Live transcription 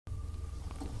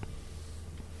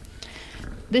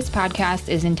This podcast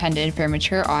is intended for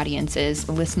mature audiences.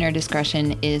 Listener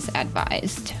discretion is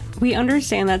advised. We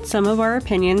understand that some of our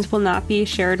opinions will not be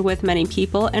shared with many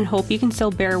people and hope you can still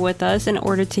bear with us in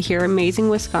order to hear amazing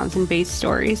Wisconsin-based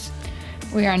stories.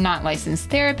 We are not licensed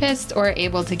therapists or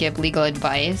able to give legal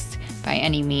advice by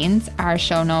any means. Our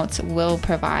show notes will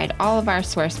provide all of our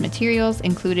source materials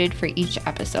included for each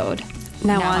episode.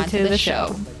 Now on to the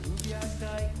show.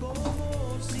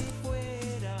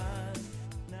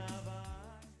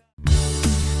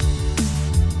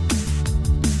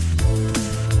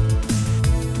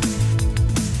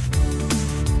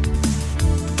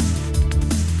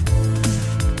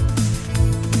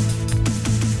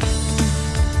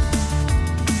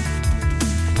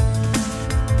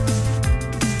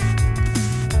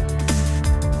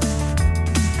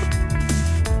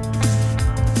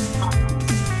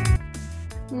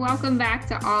 Welcome back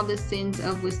to All the Sins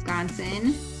of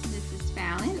Wisconsin. This is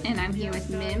Fallon, and I'm here with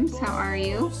Mims. How are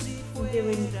you? I'm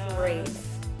doing great.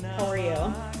 How are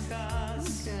you?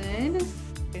 Good.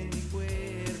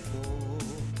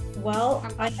 Well,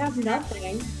 I have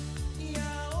nothing.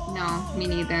 No, me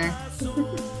neither.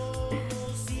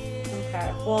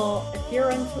 Okay, well, if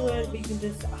you're into it, we can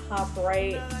just hop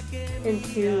right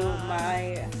into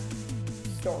my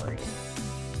story.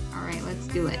 All right, let's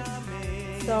do it.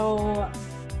 So,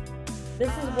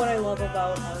 this is what I love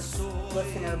about our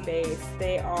listener base.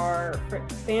 They are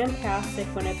fantastic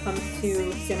when it comes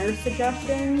to sinner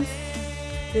suggestions.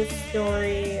 This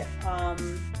story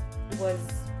was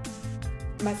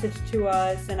messaged to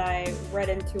us, and I read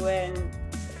into it, and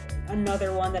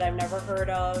another one that I've never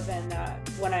heard of, and that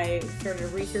when I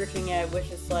started researching it was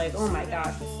just like, oh my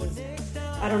gosh,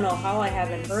 I don't know how I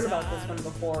haven't heard about this one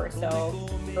before. So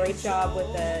great job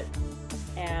with it.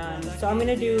 And so I'm going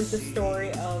to do the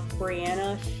story of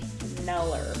Brianna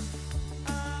Schneller.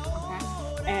 Okay.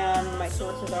 And my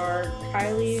sources are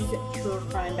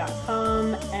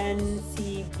Kylie'sTrueCrime.com,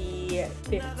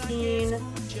 NCB15,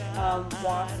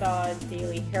 Wausau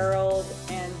Daily Herald,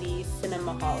 and the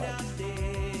Cinemaholic.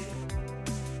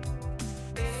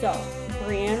 So,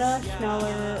 Brianna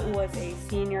Schneller was a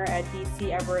senior at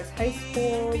DC Everest High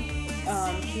School.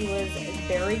 She was a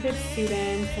very good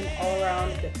student and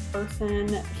all-around good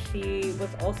person. She was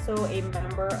also a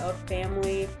member of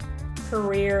Family,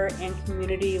 Career, and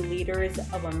Community Leaders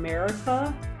of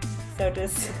America. So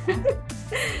just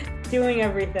doing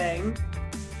everything.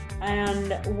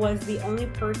 And was the only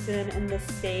person in the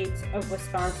state of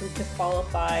Wisconsin to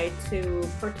qualify to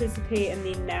participate in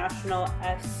the National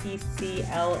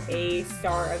FCCLA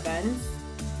STAR events.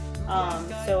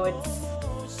 So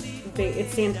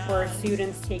it stands for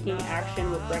Students Taking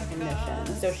Action with Recognition.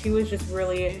 So she was just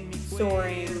really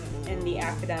soaring in the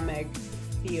academic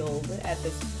field at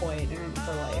this point in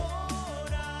her life.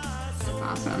 That's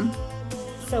awesome.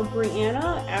 So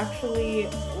Brianna actually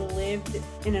lived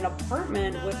in an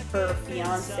apartment with her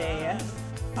fiance.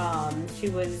 She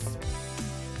was,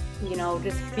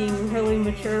 just being really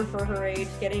mature for her age,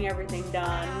 getting everything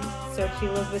done. So she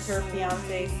lived with her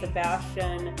fiance,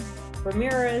 Sebastian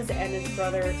Ramirez, and his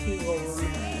brother, Hugo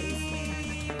Ramirez.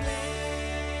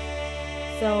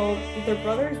 So their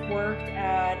brothers worked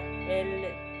at El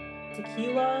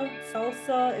Tequila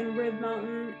Salsa in Rib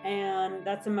Mountain, and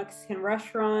that's a Mexican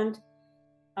restaurant.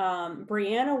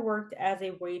 Brianna worked as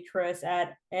a waitress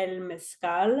at El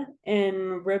Mezcal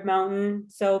in Rib Mountain.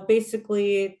 So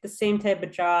basically the same type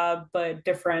of job, but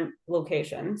different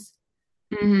locations.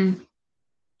 Mm-hmm.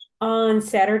 On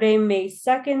Saturday, May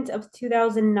 2nd of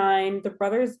 2009, the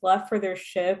brothers left for their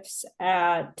shifts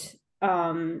at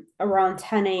around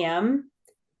 10 a.m.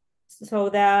 So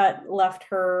that left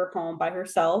her home by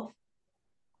herself.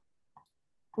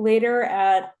 Later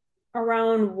at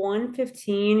around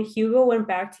 1:15, Hugo went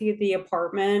back to the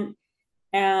apartment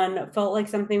and felt like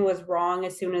something was wrong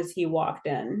as soon as he walked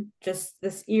in. Just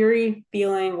this eerie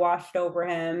feeling washed over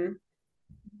him.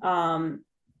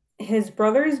 His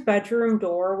brother's bedroom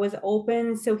door was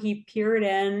open, so he peered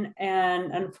in,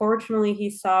 and unfortunately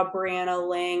he saw Brianna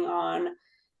laying on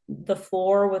the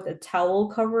floor with a towel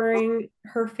covering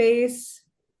her face.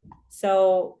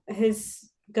 So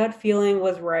his gut feeling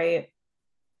was right.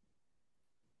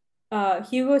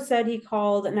 Hugo said he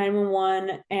called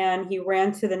 911 and he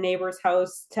ran to the neighbor's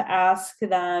house to ask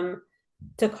them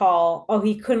to call. Oh,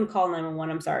 he couldn't call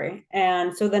 911, I'm sorry.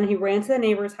 And so then he ran to the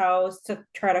neighbor's house to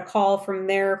try to call from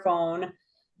their phone.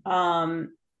 And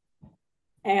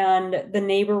the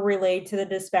neighbor relayed to the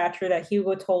dispatcher that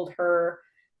Hugo told her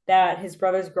that his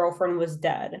brother's girlfriend was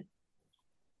dead.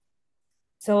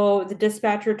 So the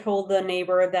dispatcher told the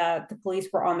neighbor that the police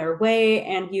were on their way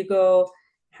and Hugo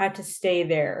had to stay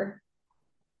there.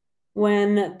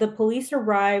 When the police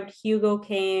arrived, Hugo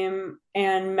came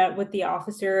and met with the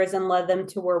officers and led them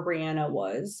to where Brianna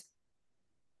was.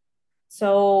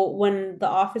 So when the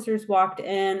officers walked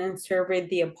in and surveyed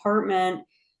the apartment,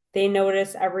 they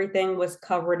noticed everything was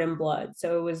covered in blood.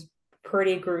 So it was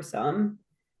pretty gruesome.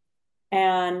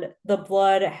 And the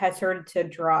blood had started to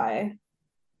dry.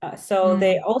 So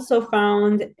they Mm. also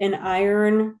found an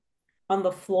iron on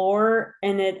the floor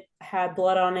and it had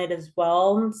blood on it as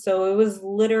well. So it was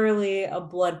literally a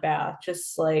bloodbath,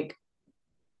 just like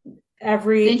Did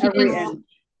every inch.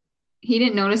 he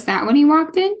didn't notice that when he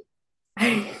walked in?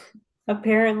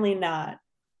 Apparently not.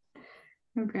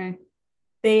 Okay.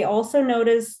 They also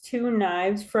noticed two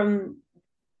knives from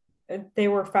they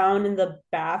were found in the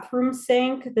bathroom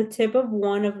sink. The tip of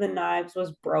one of the knives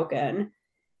was broken,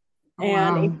 Oh,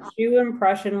 and a wow. shoe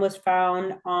impression was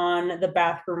found on the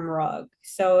bathroom rug.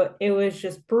 So it was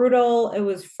just brutal. It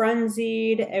was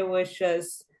frenzied. It was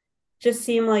just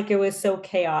seemed like it was so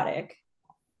chaotic.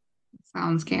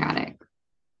 Sounds chaotic.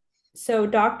 So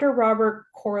Dr. Robert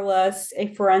Corliss,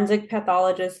 a forensic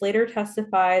pathologist, later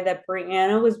testified that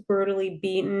Brianna was brutally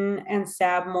beaten and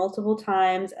stabbed multiple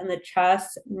times in the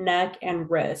chest, neck, and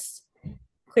wrist.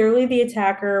 Clearly, the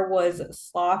attacker was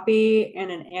sloppy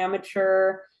and an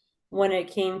amateur when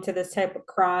it came to this type of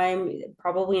crime.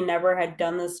 Probably never had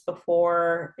done this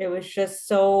before. It was just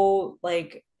so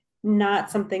like not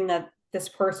something that this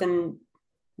person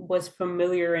was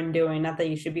familiar in doing. Not that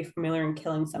you should be familiar in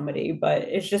killing somebody, but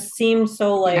it just seems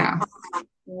so like, Yeah.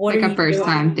 what are Like a you first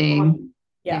time doing? thing.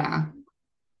 Yeah, Yeah.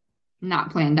 Not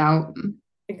planned out.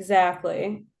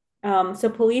 exactly. So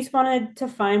police wanted to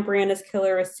find Brianna's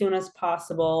killer as soon as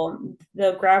possible.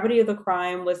 The gravity of the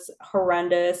crime was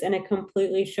horrendous and it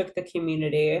completely shook the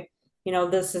community.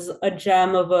 This is a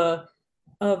gem of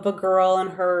a girl in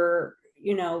her,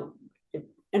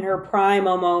 in her prime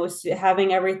almost,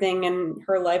 having everything in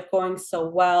her life going so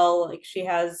well. Like she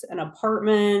has an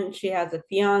apartment, she has a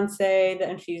fiance,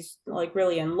 and she's like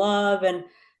really in love, and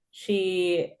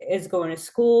she is going to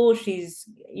school. She's,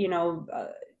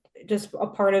 just a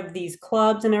part of these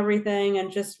clubs and everything,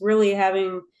 and just really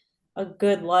having a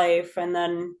good life. And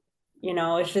then,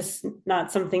 it's just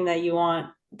not something that you want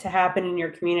to happen in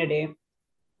your community.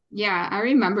 Yeah, I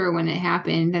remember when it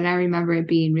happened, and I remember it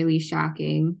being really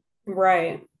shocking.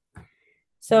 Right.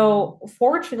 So,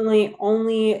 fortunately,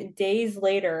 only days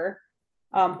later,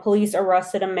 police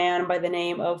arrested a man by the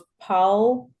name of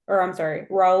Raul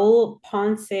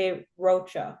Ponce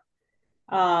Rocha.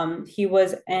 He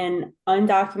was an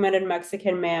undocumented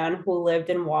Mexican man who lived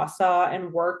in Wausau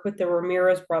and worked with the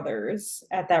Ramirez brothers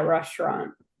at that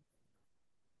restaurant.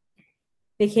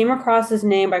 They came across his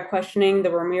name by questioning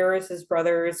the Ramirez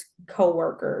brothers'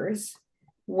 co-workers.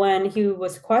 When he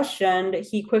was questioned,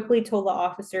 he quickly told the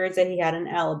officers that he had an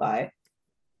alibi.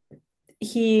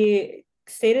 He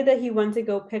stated that he went to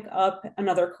go pick up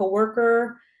another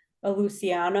coworker, a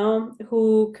Luciano,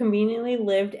 who conveniently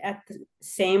lived at the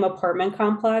same apartment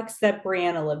complex that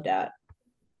Brianna lived at.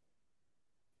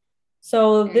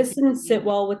 So Very this didn't sit convenient.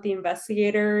 well with the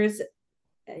investigators.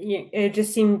 It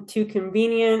just seemed too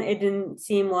convenient. It didn't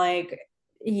seem like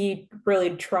he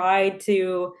really tried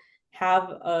to have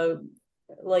a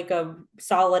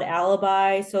solid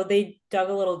alibi. So they dug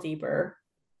a little deeper.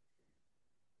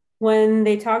 When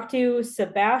they talked to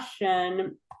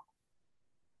Sebastian,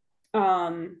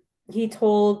 um, he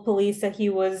told police that he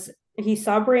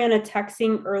saw Brianna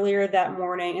texting earlier that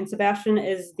morning, and Sebastian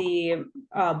is the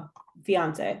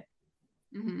fiance.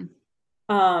 Hmm.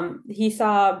 He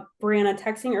saw Brianna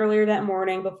texting earlier that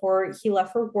morning before he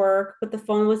left for work, but the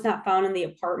phone was not found in the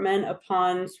apartment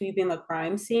upon sweeping the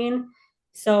crime scene.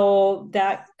 So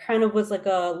that kind of was like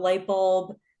a light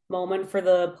bulb moment for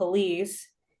the police.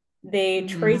 They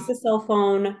traced Hmm. the cell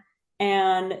phone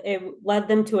and it led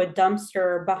them to a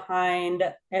dumpster behind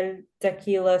El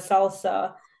Tequila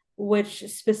Salsa, which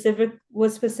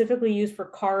was specifically used for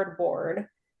cardboard.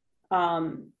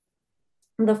 Um,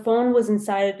 the phone was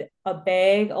inside a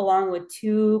bag along with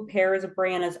two pairs of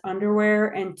Brianna's underwear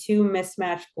and two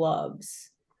mismatched gloves.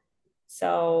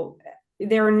 So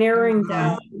they were Oh, narrowing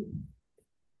wow. down.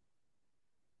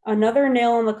 Another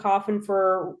nail in the coffin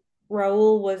for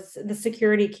Raul was the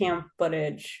security cam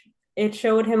footage. It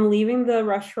showed him leaving the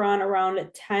restaurant around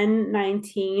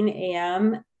 10:19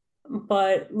 a.m.,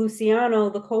 but Luciano,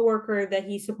 the coworker that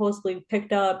he supposedly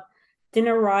picked up, didn't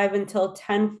arrive until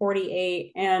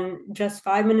 10:48, and just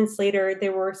 5 minutes later they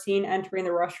were seen entering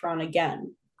the restaurant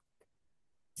again.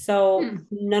 So Hmm.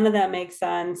 none of that makes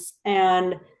sense.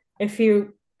 And if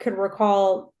you could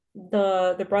recall,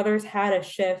 the brothers had a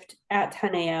shift at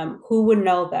 10 a.m. Who would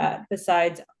know that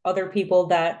besides other people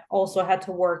that also had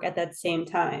to work at that same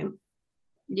time?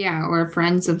 Yeah, or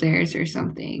friends of theirs or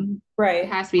something. It Right,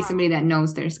 has to be somebody that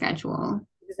knows their schedule.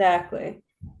 exactly.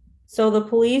 So the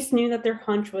police knew that their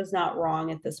hunch was not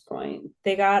wrong at this point.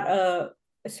 They got a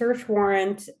search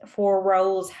warrant for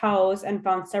Raul's house and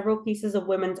found several pieces of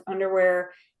women's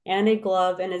underwear and a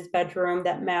glove in his bedroom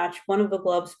that matched one of the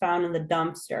gloves found in the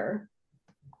dumpster.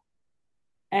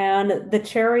 And the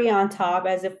cherry on top,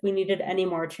 as if we needed any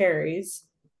more cherries,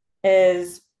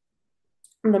 is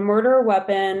the murder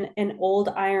weapon, an old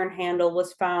iron handle,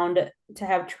 was found to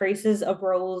have traces of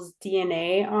Raul's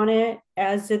DNA on it,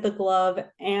 as did the glove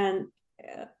and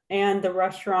the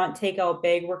restaurant takeout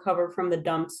bag recovered from the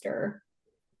dumpster. Mm.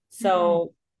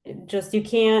 So just you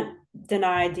can't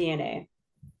deny DNA.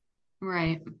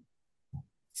 Right.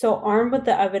 So, armed with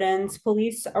the evidence,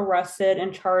 police arrested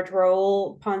and charged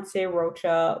Raul Ponce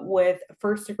Rocha with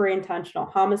first degree intentional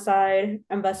homicide.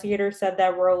 Investigators said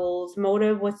that Raul's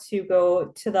motive was to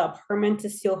go to the apartment to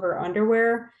steal her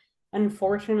underwear.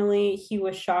 Unfortunately, he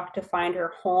was shocked to find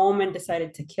her home and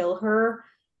decided to kill her,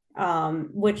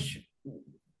 which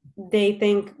they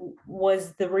think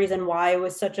was the reason why it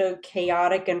was such a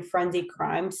chaotic and frenzied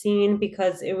crime scene,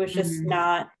 because it was just Mhm.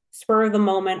 not spur of the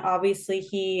moment. Obviously,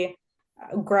 he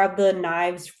grabbed the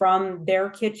knives from their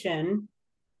kitchen,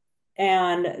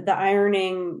 and the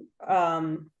iron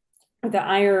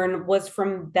was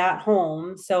from that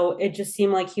home, so it just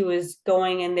seemed like he was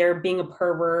going in there being a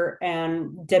pervert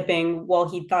and dipping while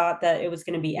he thought that it was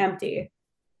going to be empty.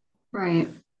 Right.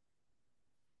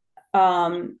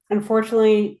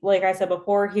 Unfortunately, like I said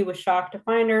before, he was shocked to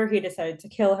find her. He decided to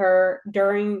kill her.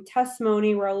 During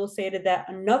testimony, Raul stated that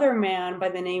another man by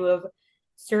the name of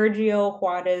Sergio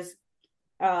Juarez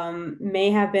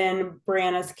may have been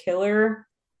Brianna's killer,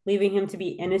 leaving him to be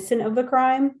innocent of the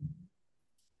crime.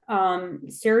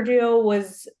 Sergio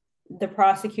was the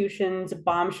prosecution's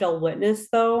bombshell witness,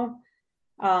 though,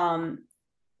 um,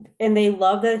 and they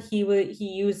love that he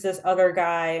used this other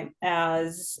guy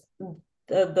as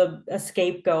a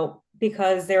scapegoat,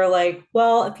 because they're like,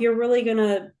 well, if you're really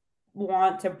gonna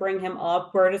want to bring him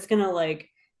up, we're just gonna like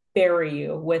bury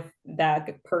you with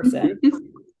that person.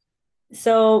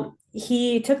 So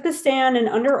he took the stand and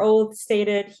under oath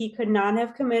stated he could not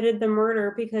have committed the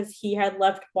murder because he had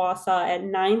left Wausau at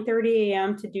 9:30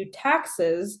 a.m. to do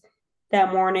taxes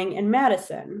that morning in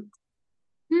Madison.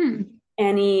 Hmm.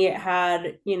 And he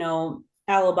had,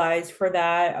 alibis for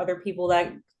that, other people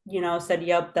that, said,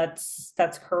 yep, that's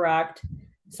correct.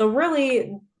 So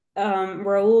really,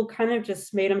 Raul kind of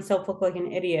just made himself look like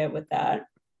an idiot with that.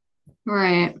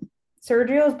 Right.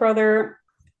 Sergio's brother,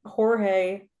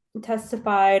 Jorge,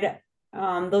 testified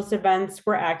those events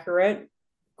were accurate,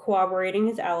 corroborating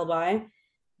his alibi.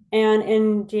 And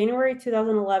in January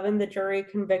 2011, the jury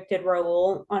convicted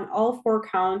Raul on all four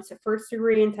counts: first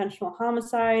degree intentional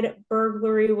homicide,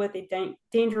 burglary with a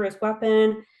dangerous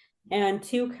weapon, and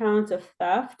two counts of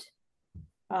theft,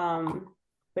 um,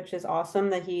 which is awesome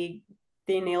that they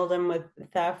nailed him with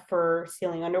theft for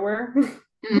stealing underwear.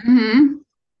 Hmm.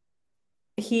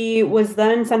 He was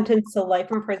then sentenced to life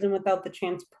in prison without the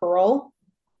chance of parole,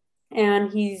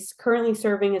 and he's currently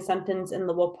serving his sentence in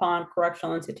the Waupun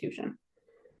Correctional Institution.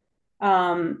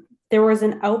 There was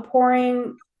an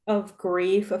outpouring of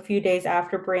grief a few days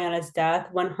after Brianna's death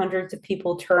when hundreds of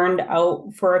people turned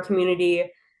out for a community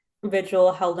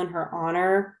vigil held in her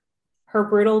honor. Her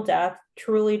brutal death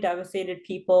truly devastated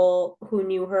people who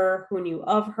knew her, who knew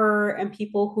of her, and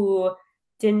people who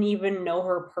didn't even know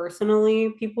her personally.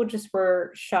 People just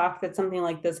were shocked that something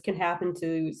like this can happen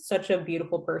to such a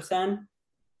beautiful person.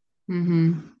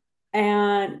 Hmm.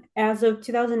 And as of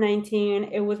 2019,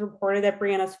 it was reported that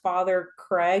Brianna's father,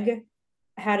 Craig,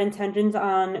 had intentions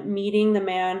on meeting the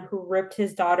man who ripped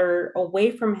his daughter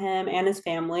away from him and his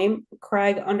family.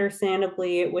 Craig,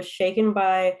 understandably, was shaken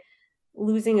by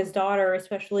losing his daughter,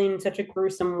 especially in such a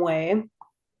gruesome way.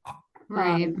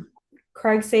 Right. Um,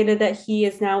 Craig stated that he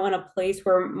is now in a place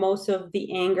where most of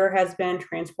the anger has been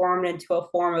transformed into a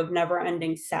form of never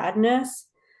ending sadness,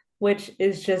 which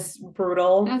is just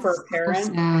brutal for That's a so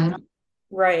parent. sad.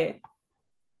 Right.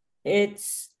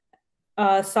 It's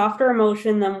a softer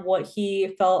emotion than what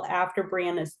he felt after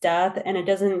Brianna's death, and it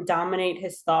doesn't dominate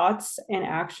his thoughts and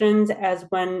actions as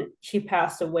when she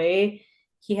passed away.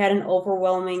 He had an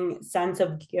overwhelming sense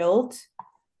of guilt.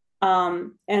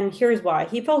 And here's why.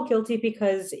 He felt guilty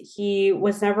because he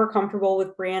was never comfortable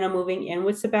with Brianna moving in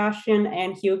with Sebastian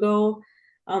and Hugo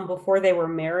before they were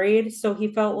married. So he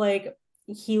felt like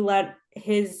he let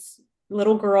his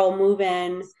little girl move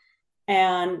in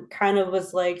and kind of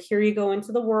was like, here you go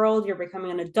into the world, you're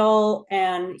becoming an adult.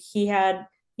 And he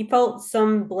felt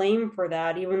some blame for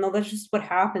that, even though that's just what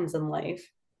happens in life.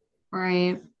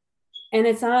 Right. And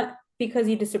it's not because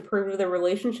he disapproved of the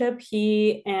relationship.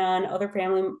 He and other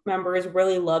family members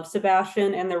really loved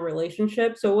Sebastian and their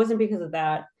relationship. So it wasn't because of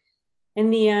that.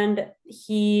 In the end,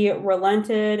 he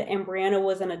relented, and Brianna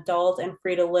was an adult and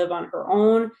free to live on her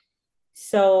own.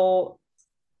 So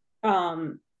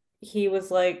he was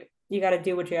like, you got to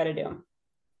do what you got to do.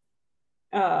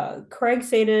 Craig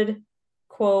stated,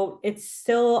 quote, it's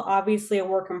still obviously a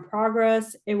work in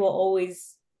progress. It will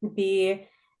always be.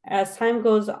 As time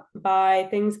goes by,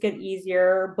 things get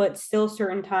easier, but still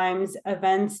certain times,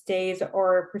 events, days,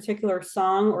 or a particular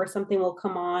song or something will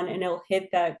come on and it'll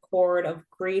hit that chord of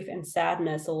grief and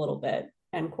sadness a little bit,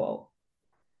 end quote.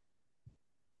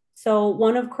 So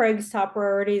one of Craig's top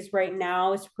priorities right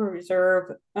now is to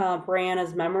preserve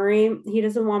Brianna's memory. He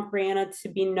doesn't want Brianna to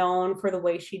be known for the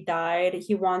way she died.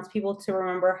 He wants people to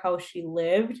remember how she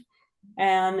lived.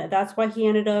 And that's why he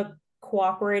ended up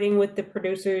cooperating with the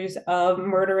producers of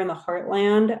Murder in the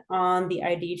Heartland on the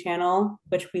ID channel,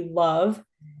 which we love.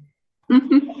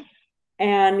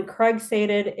 And Craig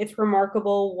stated, it's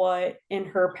remarkable what in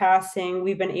her passing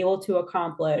we've been able to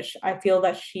accomplish. I feel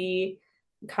that she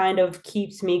kind of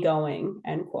keeps me going,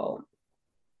 end quote.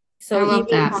 So I love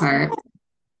that part.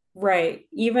 Right.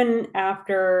 Even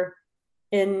after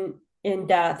in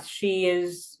death, she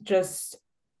is just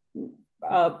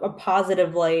a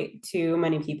positive light to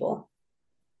many people.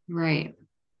 Right.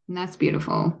 And that's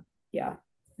beautiful. Yeah,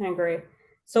 I agree.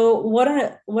 So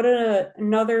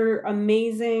another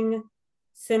amazing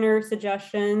Sinner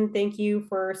suggestion. Thank you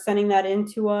for sending that in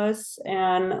to us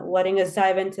and letting us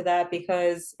dive into that,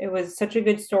 because it was such a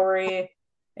good story.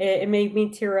 It made me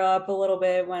tear up a little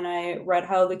bit when I read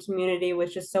how the community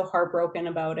was just so heartbroken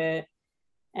about it.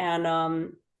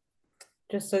 And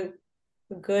just a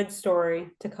good story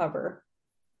to cover.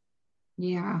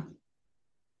 Yeah.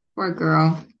 Poor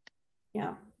girl.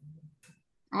 Yeah.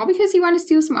 All because you want to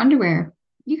steal some underwear.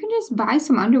 You can just buy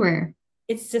some underwear.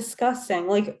 It's disgusting.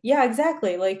 Like, yeah,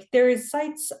 exactly. Like, there is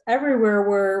sites everywhere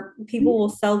where people will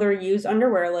sell their used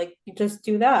underwear. Like, you just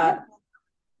do that.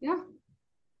 Yeah.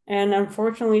 And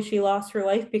unfortunately, she lost her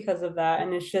life because of that.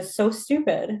 And it's just so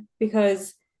stupid,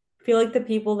 because I feel like the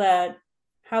people that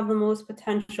have the most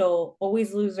potential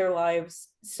always lose their lives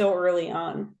so early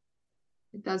on.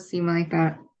 It does seem like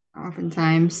that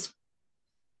oftentimes.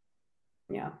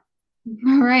 Yeah.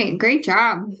 All right. Great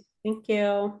job. Thank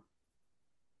you.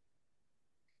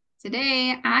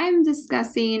 Today, I'm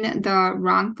discussing the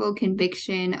wrongful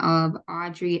conviction of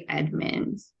Audrey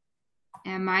Edmonds.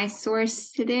 And my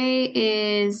source today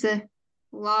is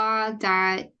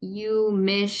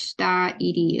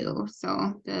law.umich.edu.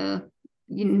 So the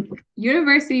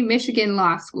University of Michigan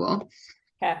Law School.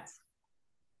 Okay.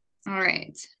 All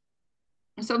right.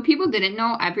 So people didn't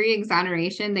know, every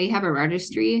exoneration, they have a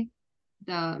registry,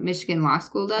 the Michigan Law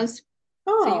School does.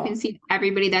 Oh. So you can see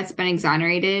everybody that's been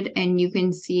exonerated, and you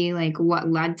can see like what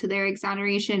led to their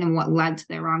exoneration and what led to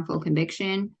their wrongful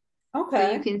conviction. Okay.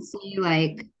 So you can see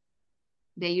like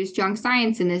they use junk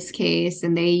science in this case,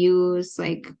 and they use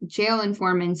like jail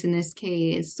informants in this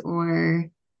case, or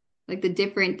like the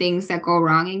different things that go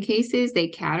wrong in cases. They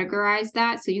categorize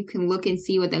that so you can look and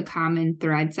see what the common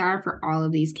threads are for all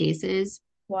of these cases.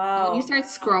 Wow. And when you start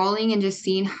scrolling and just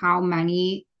seeing how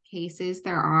many cases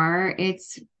there are,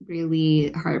 it's really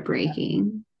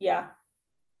heartbreaking. Yeah.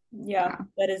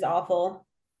 That is awful.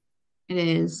 It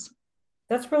is.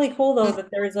 That's really cool though, that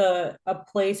there's a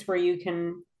place where you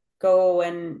can go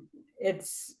and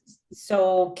it's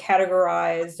so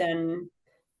categorized and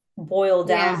boiled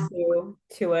down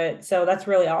to it. So that's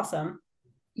really awesome.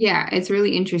 Yeah, it's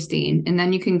really interesting. And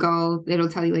then you can go, it'll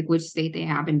tell you like which state they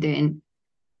happened in.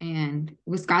 And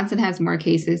Wisconsin has more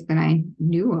cases than I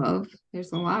knew of.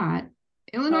 There's a lot.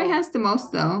 Illinois has the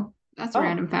most, though. That's a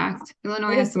random fact.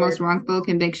 Illinois has the most wrongful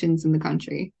convictions in the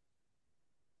country.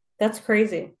 That's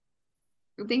crazy.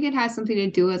 I think it has something to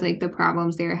do with like the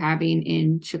problems they were having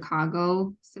in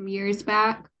Chicago some years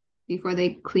back before they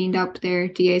cleaned up their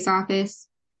DA's office.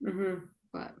 Mm-hmm.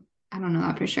 But I don't know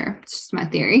that for sure. It's just my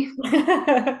theory.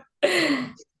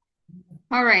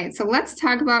 All right, so let's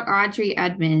talk about Audrey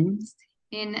Edmonds.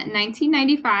 In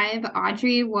 1995,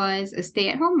 Audrey was a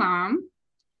stay-at-home mom,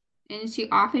 and she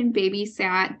often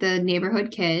babysat the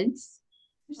neighborhood kids.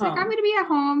 She's like, I'm going to be at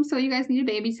home, so you guys need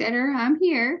a babysitter. I'm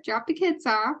here. Drop the kids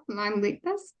off. And I'm like,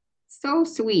 that's so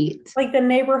sweet. Like the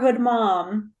neighborhood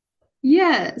mom.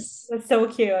 Yes. That's so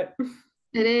cute.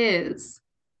 It is.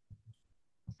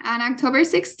 On October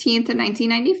 16th of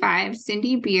 1995,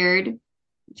 Cindy Beard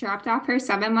dropped off her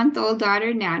 7-month-old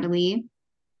daughter, Natalie.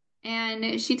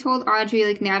 And she told Audrey,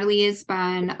 like, Natalie has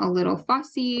been a little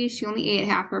fussy. She only ate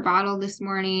half her bottle this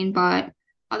morning, but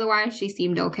otherwise she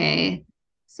seemed okay.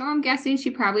 So I'm guessing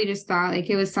she probably just thought like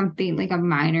it was something like a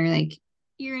minor like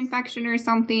ear infection or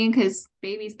something because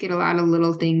babies get a lot of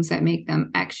little things that make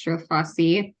them extra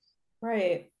fussy.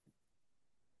 Right.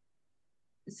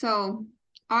 So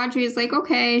Audrey is like,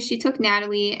 okay, she took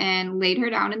Natalie and laid her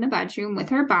down in the bedroom with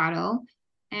her bottle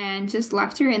and just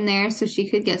left her in there so she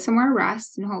could get some more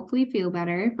rest and hopefully feel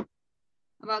better.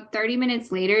 About 30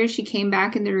 minutes later, she came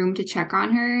back in the room to check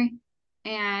on her,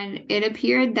 and it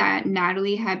appeared that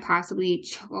Natalie had possibly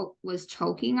was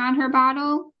choking on her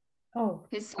bottle Oh,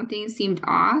 because something seemed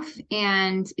off,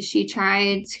 and she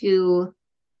tried to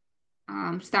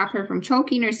stop her from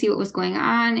choking or see what was going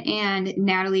on, and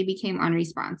Natalie became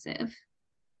unresponsive.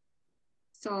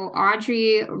 So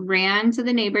Audrey ran to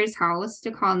the neighbor's house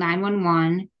to call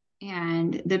 911,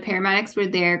 and the paramedics were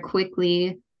there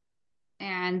quickly.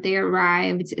 And they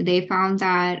arrived. They found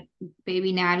that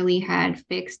baby Natalie had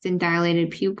fixed and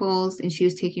dilated pupils, and she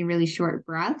was taking really short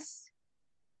breaths.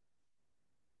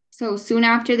 So soon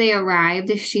after they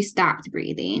arrived, she stopped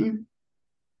breathing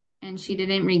and she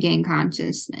didn't regain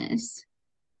consciousness.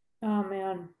 oh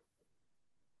man.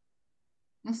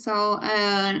 So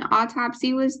an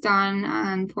autopsy was done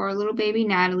on poor little baby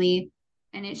Natalie,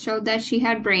 and it showed that she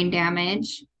had brain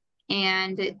damage.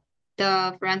 And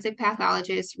the forensic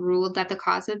pathologist ruled that the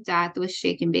cause of death was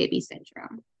shaken baby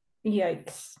syndrome.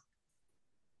 Yikes.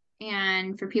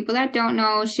 And for people that don't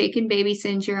know, shaken baby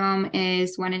syndrome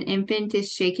is when an infant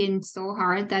is shaken so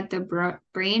hard that the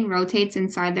brain rotates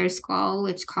inside their skull,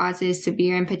 which causes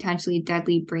severe and potentially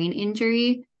deadly brain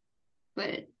injury,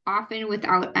 but often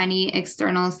without any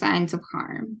external signs of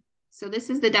harm. So, this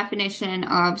is the definition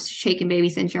of shaken baby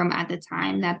syndrome at the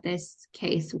time that this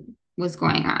case was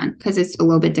going on, because it's a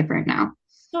little bit different now.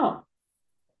 Oh,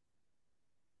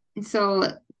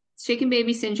 So, shaken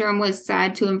baby syndrome was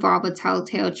said to involve a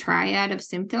telltale triad of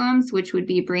symptoms, which would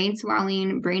be brain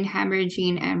swelling, brain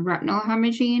hemorrhaging, and retinal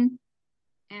hemorrhaging.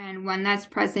 And when that's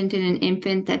present in an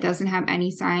infant that doesn't have any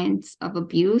signs of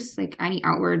abuse, like any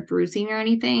outward bruising or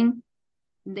anything,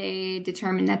 they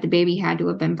determined that the baby had to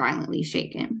have been violently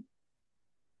shaken.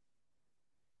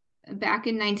 Back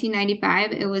in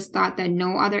 1995, it was thought that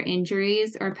no other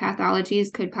injuries or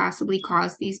pathologies could possibly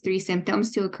cause these three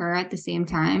symptoms to occur at the same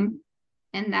time,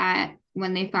 and that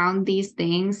when they found these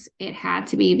things, it had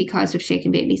to be because of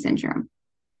shaken baby syndrome.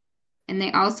 And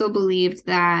they also believed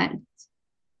that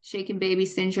shaken baby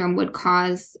syndrome would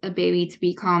cause a baby to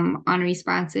become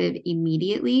unresponsive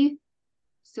immediately.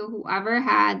 So whoever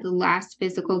had the last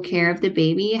physical care of the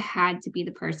baby had to be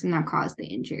the person that caused the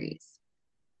injuries.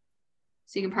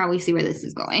 So you can probably see where this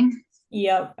is going.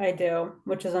 yep, I do,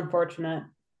 which is unfortunate.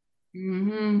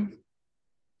 Mm-hmm.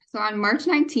 So on March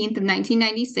 19th of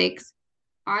 1996,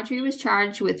 Audrey was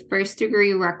charged with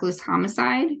first-degree reckless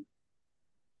homicide,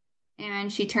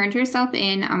 and she turned herself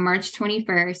in on March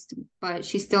 21st, but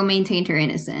she still maintained her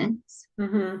innocence.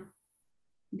 Mm-hmm.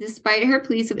 Despite her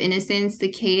pleas of innocence, the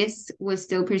case was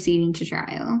still proceeding to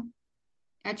trial.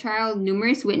 At trial,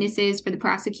 numerous witnesses for the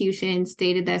prosecution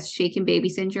stated that shaken baby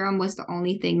syndrome was the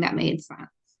only thing that made sense.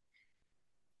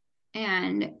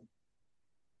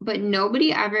 But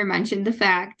nobody ever mentioned the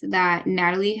fact that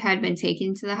Natalie had been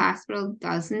taken to the hospital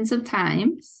dozens of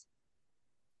times.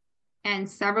 And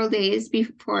several days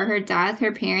before her death,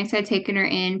 her parents had taken her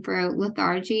in for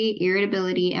lethargy,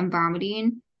 irritability, and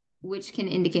vomiting, which can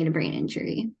indicate a brain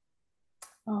injury.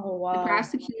 Oh, The wow.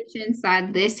 prosecution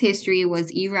said this history was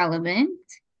irrelevant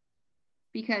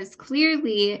because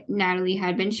clearly Natalie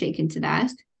had been shaken to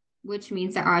death, which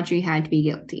means that Audrey had to be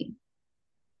guilty.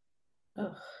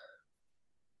 Ugh.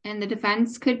 And the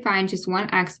defense could find just one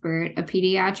expert, a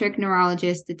pediatric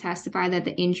neurologist, to testify that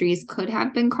the injuries could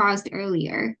have been caused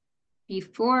earlier,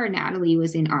 before Natalie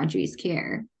was in Audrey's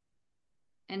care.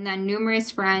 And then numerous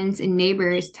friends and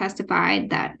neighbors testified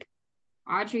that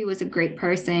Audrey was a great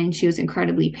person. She was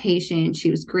incredibly patient. She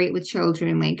was great with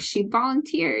children. Like, she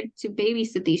volunteered to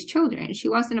babysit these children. She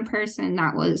wasn't a person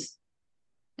that was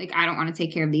like, I don't want to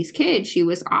take care of these kids. She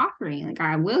was offering, like,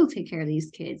 I will take care of these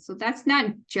kids. So that's not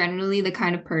generally the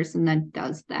kind of person that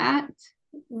does that.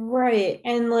 Right.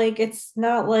 And like it's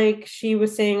not like she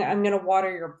was saying, I'm gonna water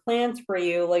your plants for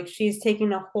you. Like she's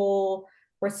taking a whole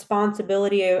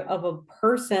responsibility of a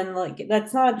person. Like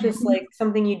that's not just Mhm. like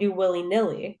something you do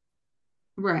willy-nilly.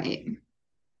 Right.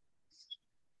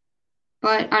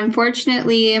 But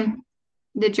unfortunately,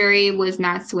 the jury was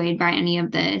not swayed by any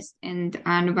of this. And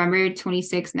on November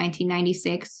 26,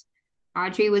 1996,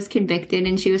 Audrey was convicted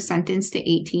and she was sentenced to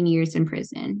 18 years in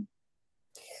prison.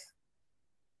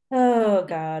 Oh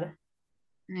God.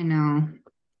 I know.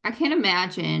 I can't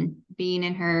imagine being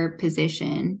in her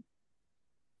position.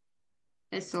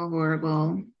 It's so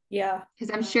horrible. Yeah.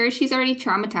 Because I'm sure she's already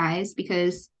traumatized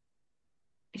because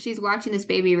if she's watching this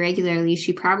baby regularly,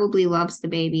 she probably loves the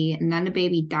baby, and then the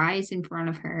baby dies in front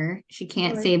of her. She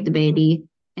can't Right. save the baby,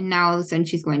 and now all of a sudden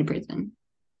she's going to prison.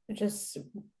 Just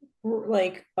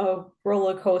like a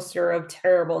roller coaster of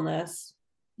terribleness.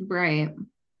 Right.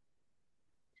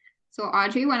 So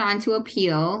Audrey went on to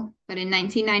appeal, but in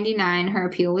 1999, her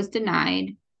appeal was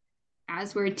denied,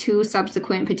 as were two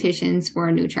subsequent petitions for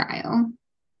a new trial.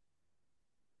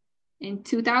 In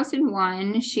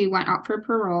 2001, she went up for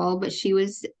parole, but she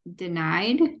was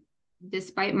denied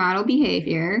despite model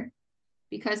behavior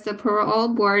because the parole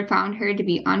board found her to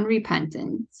be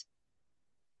unrepentant.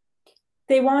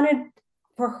 They wanted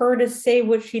for her to say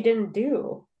what she didn't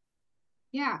do.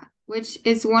 Yeah, which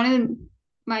is one of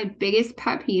my biggest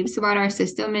pet peeves about our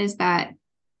system is that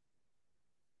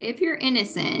if you're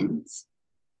innocent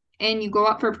and you go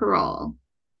up for parole,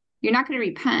 you're not going to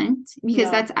repent because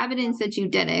No. that's evidence that you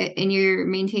did it and you're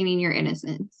maintaining your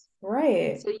innocence.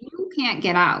 Right. So you can't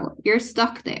get out. You're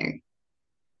stuck there.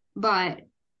 But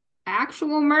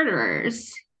actual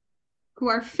murderers who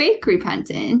are fake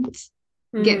repentant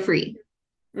get Mm-hmm. free.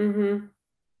 Mm-hmm.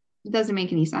 It doesn't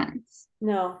make any sense.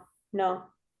 No. No.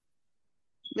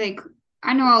 Like,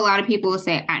 I know a lot of people will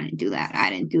say, I didn't do that.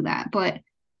 I didn't do that. But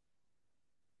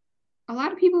a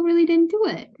lot of people really didn't do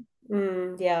it.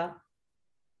 Yeah.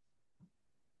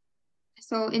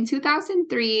 So in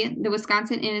 2003, the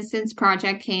Wisconsin Innocence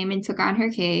Project came and took on her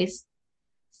case.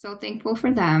 So thankful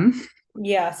for them.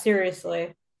 Yeah.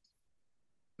 Seriously.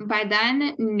 By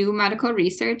then, new medical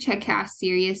research had cast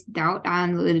serious doubt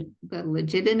on the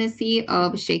legitimacy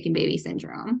of shaken baby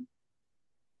syndrome.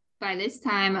 By this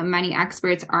time, many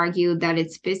experts argued that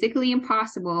it's physically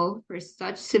impossible for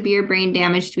such severe brain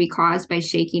damage to be caused by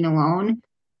shaking alone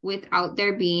without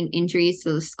there being injuries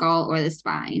to the skull or the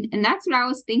spine. And that's what I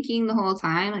was thinking the whole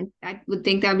time. Like, I would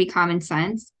think that would be common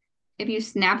sense. If you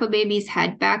snap a baby's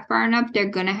head back far enough, they're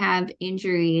going to have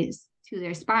injuries to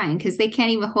their spine because they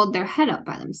can't even hold their head up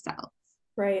by themselves.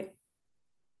 Right.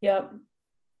 Yep.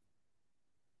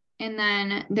 And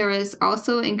then there was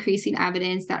also increasing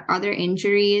evidence that other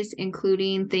injuries,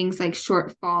 including things like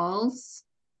short falls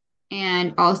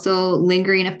and also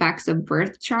lingering effects of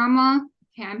birth trauma,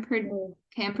 can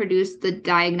produce the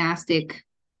diagnostic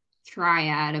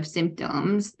triad of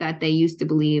symptoms that they used to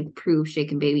believe prove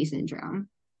shaken baby syndrome.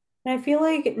 And I feel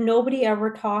like nobody ever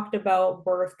talked about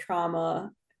birth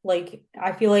trauma. Like,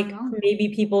 I feel like No.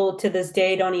 maybe people to this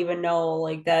day don't even know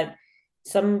like that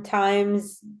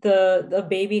sometimes the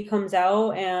baby comes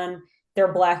out and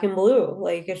they're black and blue.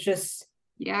 Like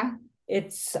Yeah,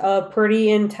 it's a pretty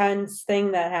intense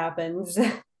thing that happens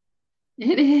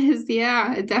it is.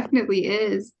 Yeah, it definitely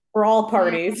is. for all And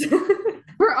parties.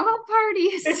 for all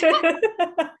parties.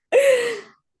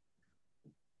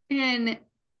 And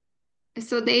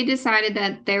so they decided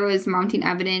that there was mounting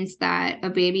evidence that a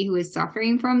baby who is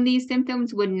suffering from these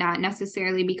symptoms would not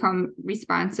necessarily become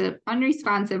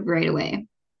unresponsive right away.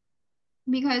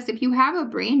 Because if you have a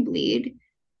brain bleed,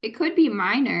 it could be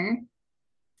minor,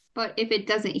 but if it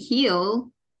doesn't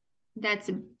heal,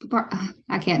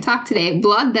 I can't talk today,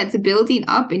 blood that's building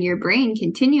up in your brain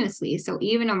continuously. So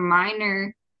even a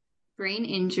minor brain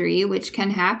injury, which can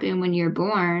happen when you're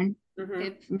born, Mm-hmm.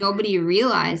 if nobody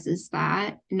realizes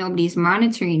that, nobody's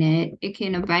monitoring it, it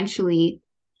can eventually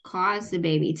cause the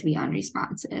baby to be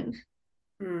unresponsive.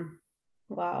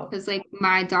 Wow. Because, like,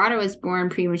 my daughter was born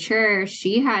premature,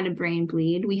 she had a brain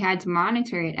bleed. We had to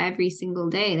monitor it every single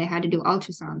day. They had to do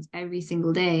ultrasounds every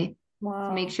single day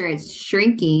to make Wow. sure it's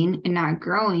shrinking and not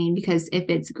growing. Because if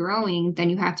it's growing, then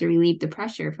you have to relieve the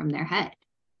pressure from their head.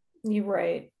 You're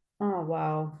right. Oh,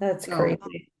 wow. That's So,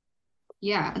 crazy.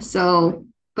 yeah. So,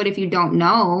 but if you don't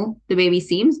know, the baby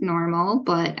seems normal,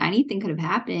 but anything could have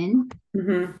happened.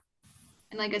 Mm-hmm.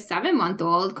 And like a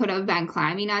 7-month-old could have been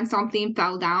climbing on something,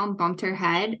 fell down, bumped her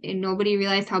head, and nobody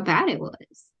realized how bad it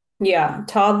was. Yeah,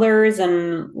 toddlers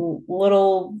and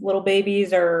little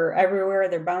babies are everywhere.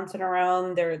 They're bouncing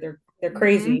around. They're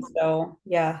crazy. Hmm. So,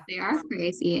 yeah. They are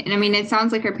crazy. And I mean, it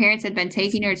sounds like her parents had been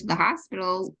taking her to the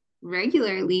hospital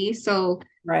regularly. So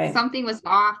Right. something was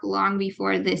off long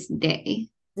before this day.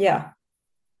 Yeah.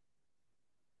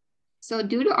 So,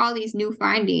 due to all these new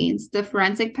findings, the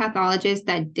forensic pathologist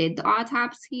that did the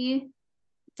autopsy,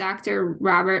 Dr.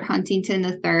 Robert Huntington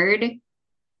III,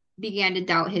 began to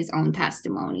doubt his own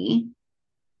testimony.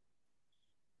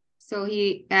 So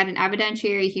he at an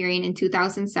evidentiary hearing in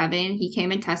 2007, he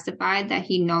came and testified that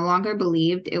he no longer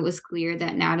believed it was clear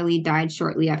that Natalie died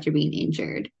shortly after being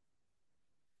injured.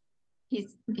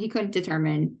 He couldn't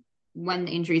determine when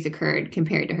the injuries occurred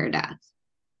compared to her death.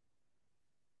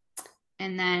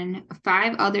 And then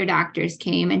 5 other doctors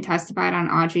came and testified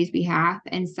on Audrey's behalf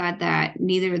and said that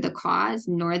neither the cause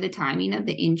nor the timing of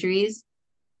the injuries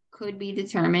could be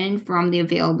determined from the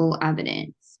available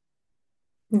evidence.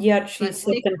 Yet she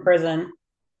slipped in prison.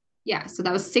 Yeah, so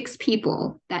that was 6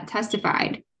 people that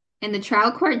testified. And the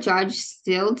trial court judge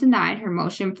still denied her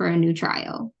motion for a new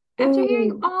trial after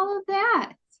hearing all of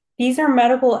that. These are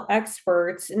medical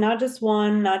experts, not just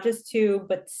 1, not just 2,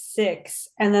 but 6.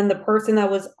 And then the person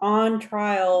that was on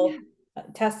trial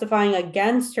testifying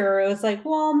against her, it was like,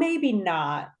 well, maybe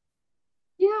not.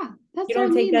 Yeah, that's You what I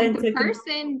don't take mean. that Like the into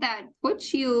person that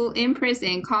puts you in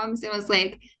prison comes and was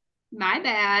like, my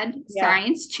bad,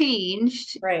 science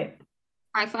changed. Right.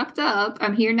 I fucked up.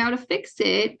 I'm here now to fix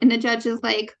it. And the judge is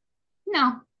like,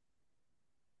 no,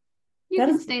 you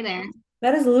can stay there.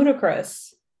 That is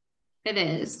ludicrous. It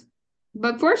is.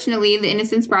 But fortunately, the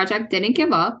Innocence Project didn't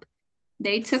give up.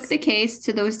 They took the case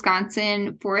to the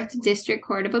Wisconsin 4th District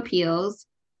Court of Appeals,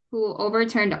 who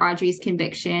overturned Audrey's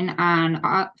conviction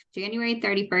on January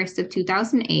 31st of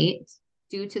 2008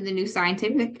 due to the new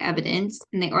scientific evidence,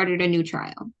 and they ordered a new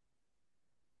trial.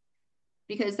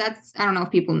 Because that's, I don't know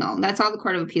if people know, that's all the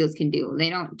Court of Appeals can do. They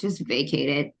don't just vacate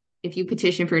it. If you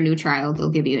petition for a new trial, they'll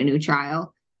give you a new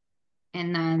trial.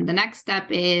 And then the next step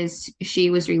is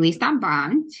she was released on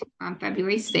bond on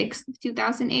February 6th,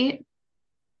 2008,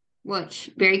 which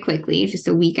very quickly, just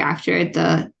a week after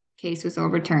the case was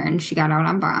overturned, she got out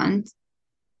on bond.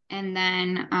 And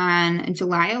then on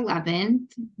July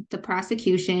 11th, the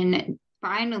prosecution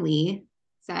finally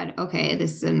said, okay,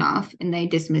 this is enough. And they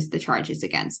dismissed the charges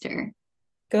against her.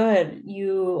 Good.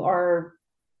 You are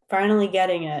finally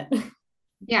getting it.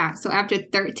 Yeah. So after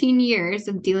 13 years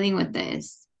of dealing with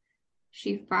this,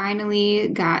 she finally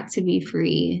got to be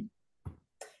free.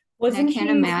 I can't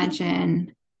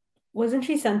imagine. Wasn't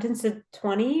she sentenced to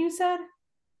 20, you said?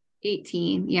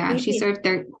 18. Yeah, 18.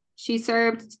 She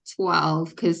served 12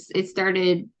 because it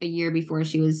started a year before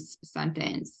she was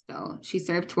sentenced. So she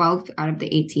served 12 out of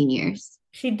the 18 years.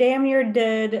 She damn near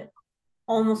did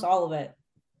almost all of it.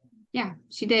 Yeah,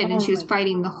 she did. And she was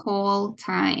fighting the whole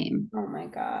time. Oh my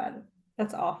God.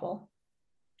 That's awful.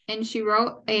 And she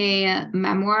wrote a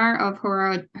memoir of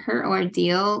her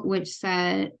ordeal, which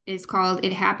is called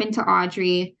It Happened to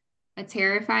Audrey, a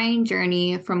terrifying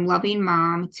journey from loving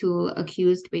mom to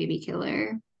accused baby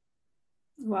killer.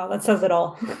 Wow, that says it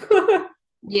all.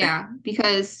 Yeah,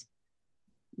 because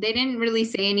they didn't really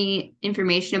say any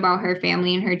information about her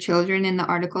family and her children in the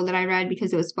article that I read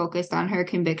because it was focused on her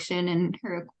conviction and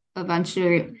her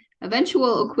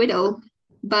eventual acquittal.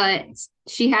 But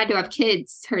she had to have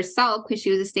kids herself because she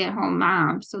was a stay-at-home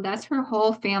mom. So that's her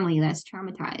whole family that's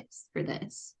traumatized for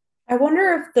this. I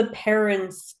wonder if the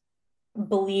parents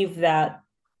believe that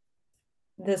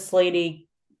this lady,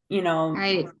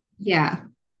 Yeah.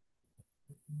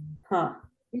 Huh.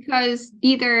 Because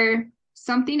either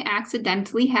something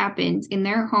accidentally happened in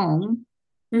their home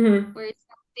or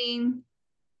something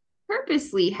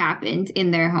purposely happened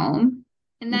in their home.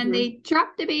 And then they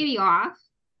dropped the baby off.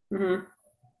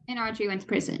 And Audrey went to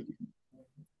prison.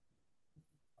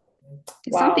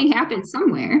 Wow. Something happened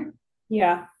somewhere.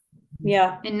 Yeah.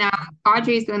 Yeah. And now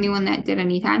Audrey's the only one that did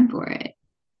any time for it.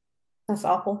 That's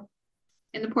awful.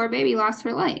 And the poor baby lost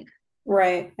her life.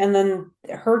 Right. And then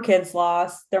her kids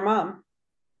lost their mom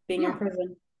being in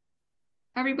prison.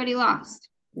 Everybody lost.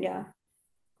 Yeah.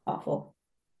 Awful.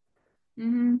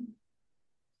 I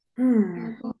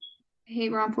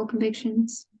hate wrongful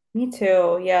convictions. Me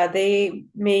too. Yeah, they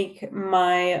make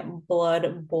my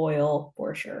blood boil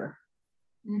for sure.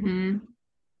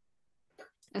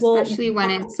 Especially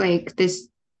when it's like this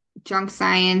junk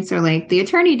science or like the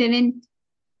attorney didn't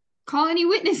call any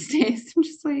witnesses. I'm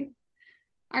just like,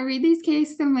 I read these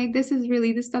cases, I'm like, this is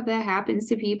really the stuff that happens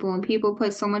to people, and people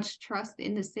put so much trust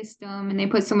in the system and they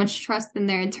put so much trust in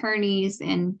their attorneys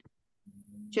and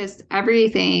just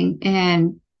everything,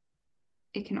 and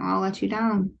it can all let you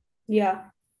down. Yeah.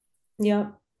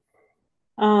 Yep.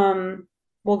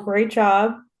 Well, great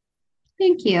job.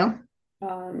 Thank you.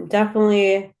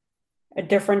 Definitely a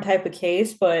different type of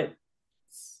case, but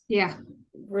yeah,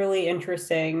 really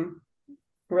interesting.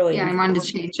 Really interesting. I wanted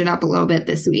to change it up a little bit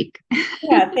this week.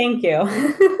 Yeah, thank you.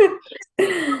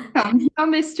 No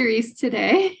mysteries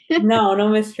today. No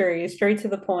mysteries. Straight to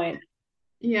the point.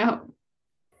 Yep.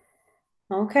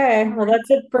 Okay. Well, that's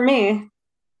it for me.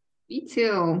 Me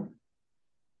too.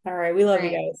 All right. We love you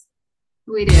guys.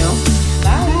 We do.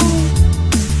 Bye.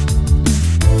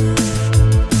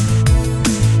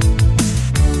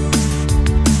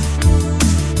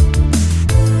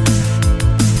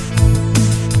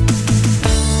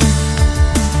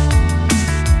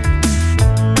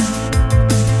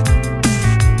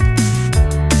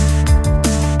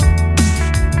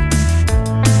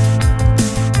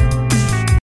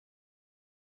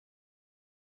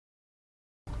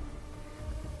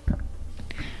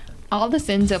 All the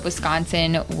Sins of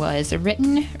Wisconsin was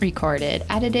written, recorded,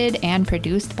 edited, and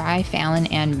produced by Fallon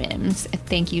and Mims.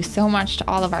 Thank you so much to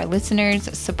all of our listeners,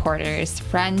 supporters,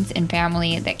 friends, and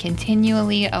family that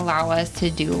continually allow us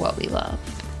to do what we love.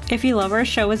 If you love our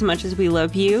show as much as we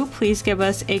love you, please give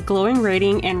us a glowing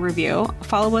rating and review.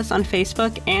 Follow us on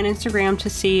Facebook and Instagram to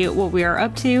see what we are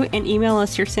up to, and email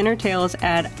us your sin or tales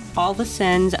at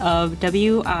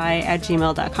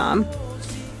allthesinsofwi@gmail.com.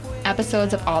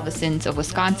 Episodes of All the Sins of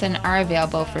Wisconsin are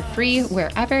available for free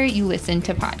wherever you listen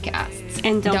to podcasts.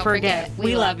 And don't forget,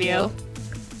 we love you.